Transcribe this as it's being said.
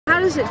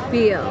does it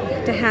feel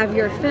to have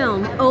your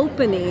film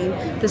opening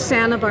the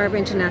Santa Barbara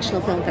International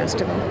Film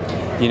Festival?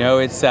 You know,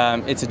 it's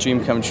a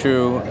dream come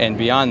true, and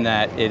beyond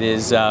that,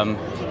 it's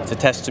a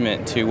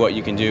testament to what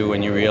you can do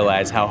when you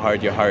realize how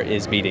hard your heart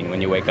is beating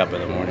when you wake up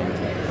in the morning.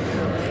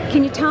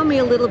 Can you tell me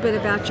a little bit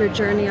about your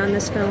journey on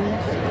this film?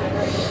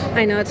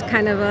 I know it's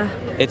kind of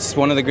It's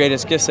one of the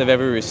greatest gifts I've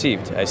ever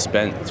received. I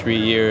spent 3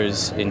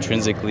 years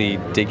intrinsically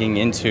digging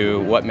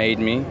into what made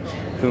me,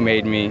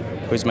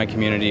 who's my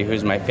community,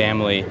 who's my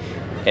family,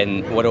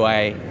 and what do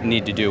I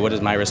need to do, what is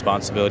my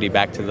responsibility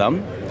back to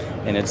them.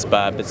 And it's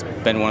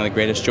been one of the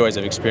greatest joys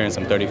I've experienced.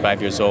 I'm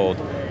 35 years old,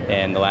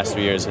 and the last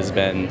 3 years has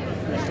been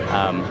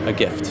a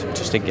gift,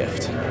 just a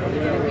gift.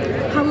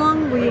 How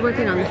long were you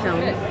working on the film?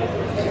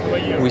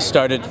 We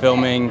started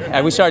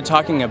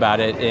talking about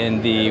it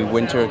in the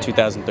winter of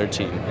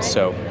 2013,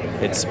 so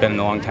it's been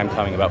a long time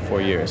coming, about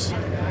 4 years.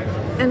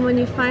 And when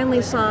you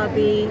finally saw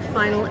the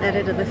final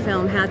edit of the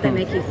film, how'd that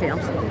make you feel?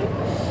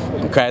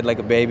 I cried like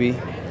a baby,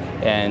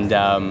 and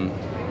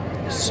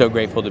so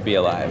grateful to be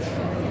alive.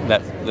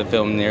 That the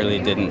film nearly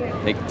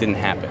didn't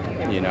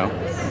happen, you know?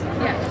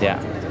 Yeah.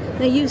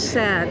 Now you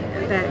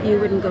said that you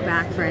wouldn't go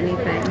back for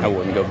anything. I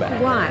wouldn't go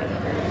back. Why?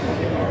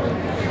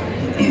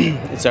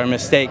 It's our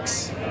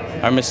mistakes.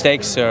 Our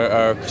mistakes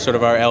are sort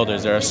of our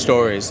elders, they're our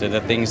stories, they're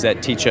the things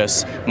that teach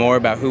us more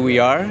about who we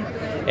are,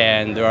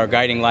 and they're our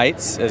guiding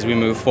lights as we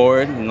move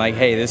forward. And like,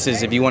 hey, this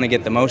is, if you want to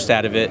get the most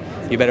out of it,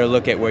 you better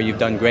look at where you've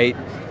done great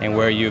and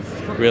where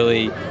you've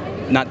really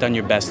not done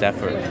your best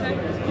effort,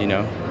 you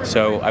know?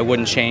 So I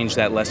wouldn't change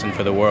that lesson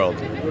for the world.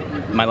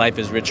 My life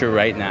is richer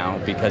right now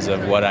because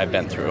of what I've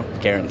been through,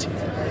 guaranteed.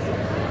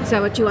 Is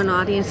that what you want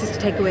audiences to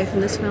take away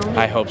from this film?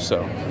 I hope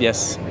so.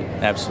 Yes,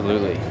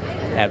 absolutely.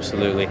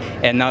 Absolutely.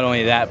 And not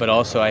only that, but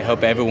also I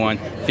hope everyone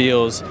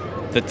feels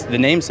that the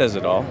name says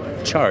it all,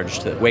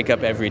 charged, that wake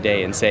up every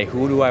day and say,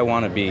 who do I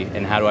want to be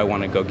and how do I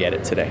want to go get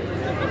it today?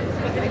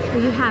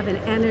 Well, you have an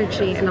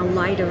energy and a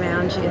light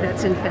around you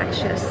that's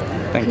infectious.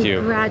 Thank you.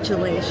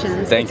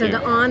 Congratulations. Thank you. It's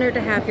an honor to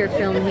have your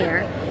film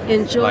here.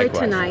 Enjoy Likewise.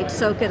 Tonight.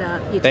 Soak it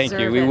up. You Thank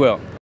deserve you. We it. will.